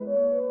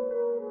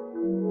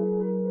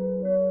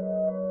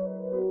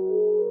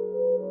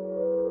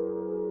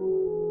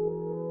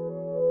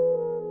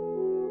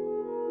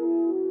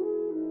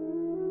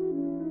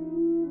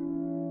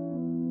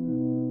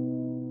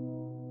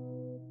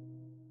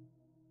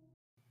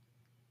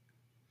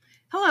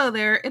Hello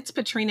there, it's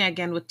Patrina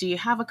again with Do You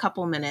Have a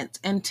Couple Minutes?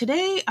 And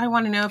today I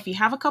want to know if you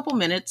have a couple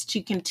minutes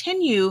to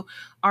continue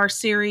our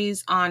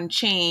series on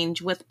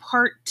change with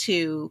part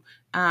two,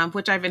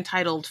 which I've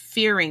entitled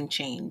Fearing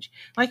Change.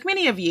 Like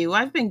many of you,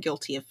 I've been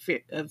guilty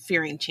of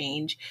fearing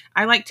change.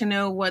 I like to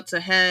know what's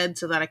ahead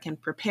so that I can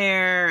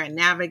prepare and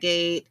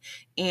navigate.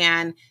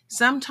 And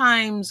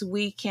sometimes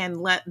we can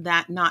let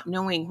that not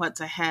knowing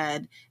what's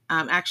ahead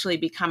actually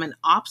become an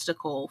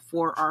obstacle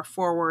for our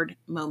forward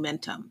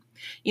momentum.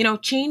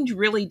 Change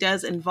really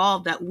does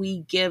involve that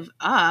we give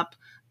up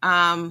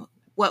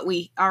what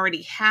we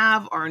already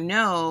have or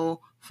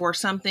know for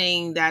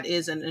something that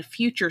is in a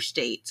future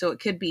state. So it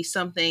could be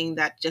something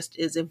that just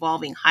is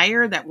evolving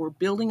higher that we're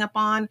building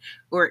upon,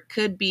 or it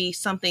could be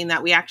something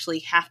that we actually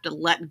have to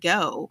let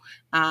go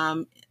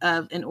of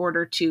in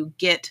order to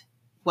get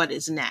what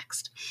is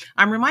next.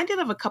 I'm reminded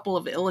of a couple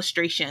of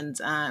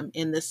illustrations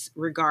in this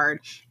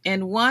regard.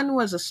 And one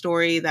was a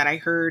story that I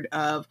heard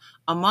of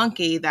a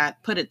monkey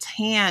that put its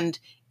hand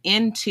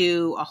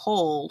into a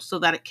hole so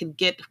that it could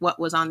get what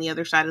was on the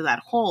other side of that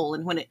hole.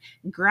 And when it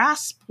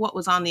grasped what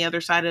was on the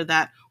other side of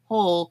that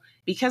hole,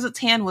 because its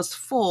hand was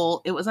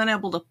full, it was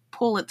unable to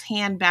pull its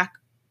hand back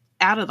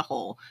out of the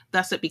hole.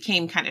 Thus, it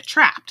became kind of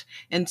trapped.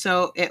 And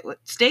so it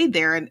stayed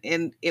there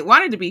and it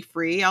wanted to be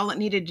free. All it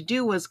needed to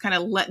do was kind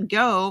of let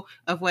go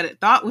of what it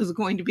thought was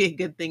going to be a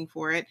good thing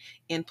for it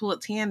and pull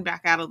its hand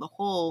back out of the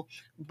hole.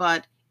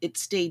 But it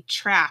stayed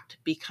trapped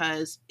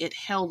because it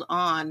held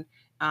on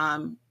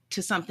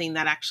to something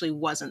that actually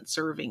wasn't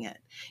serving it.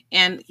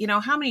 And,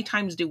 how many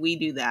times do we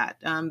do that?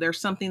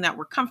 There's something that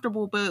we're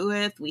comfortable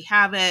with, we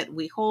have it,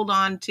 we hold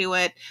on to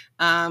it,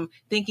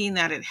 thinking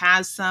that it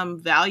has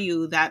some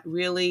value that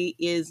really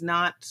is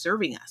not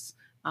serving us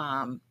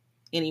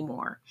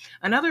anymore.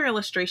 Another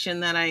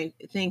illustration that I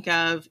think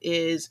of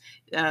is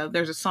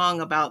there's a song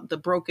about the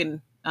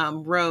broken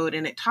road,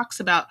 and it talks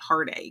about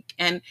heartache.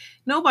 And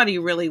nobody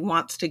really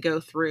wants to go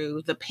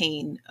through the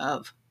pain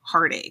of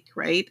heartache,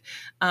 right?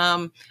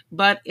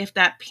 But if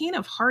that pain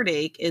of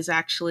heartache is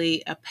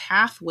actually a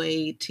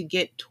pathway to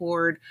get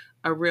toward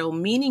a real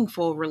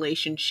meaningful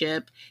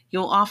relationship,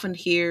 you'll often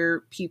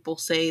hear people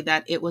say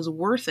that it was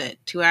worth it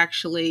to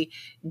actually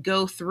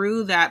go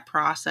through that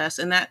process.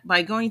 And that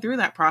by going through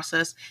that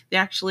process, they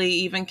actually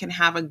even can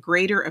have a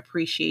greater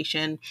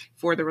appreciation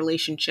for the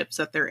relationships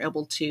that they're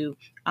able to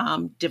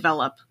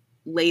develop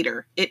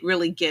later. It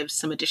really gives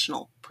some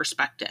additional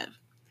perspective.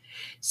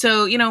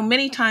 So,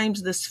 many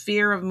times this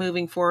fear of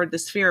moving forward,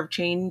 this fear of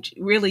change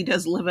really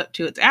does live up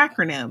to its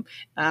acronym,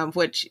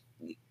 which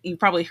you've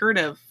probably heard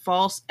of: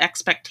 false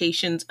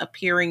expectations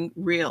appearing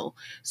real.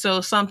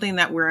 So something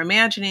that we're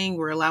imagining,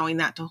 we're allowing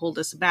that to hold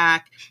us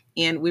back.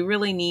 And we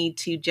really need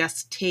to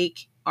just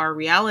take our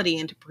reality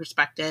into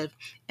perspective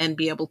and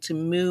be able to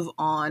move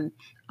on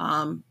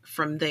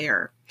from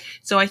there.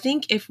 So I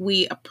think if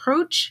we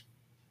approach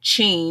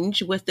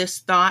change with this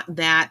thought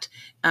that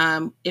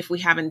if we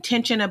have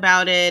intention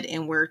about it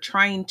and we're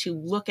trying to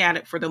look at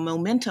it for the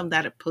momentum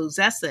that it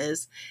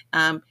possesses,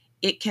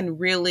 it can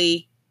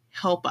really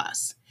help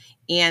us.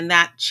 And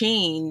that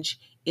change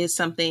is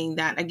something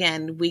that,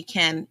 again, we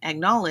can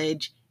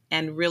acknowledge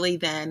and really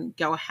then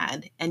go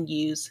ahead and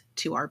use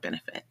to our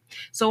benefit.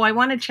 So I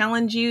want to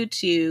challenge you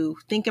to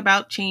think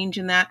about change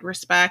in that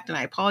respect. And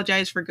I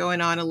apologize for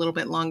going on a little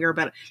bit longer.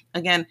 But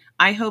again,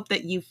 I hope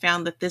that you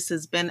found that this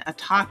has been a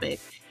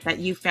topic that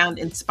you found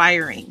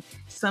inspiring,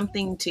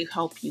 something to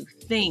help you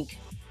think,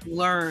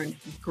 learn,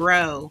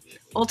 grow,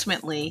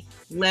 ultimately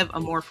live a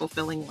more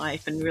fulfilling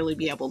life and really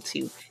be able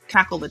to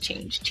tackle the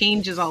change.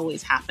 Change is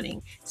always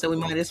happening. So we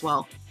might as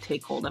well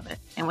take hold of it.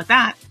 And with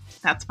that,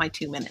 that's my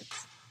 2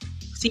 minutes.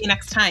 See you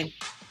next time.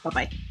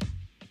 Bye-bye.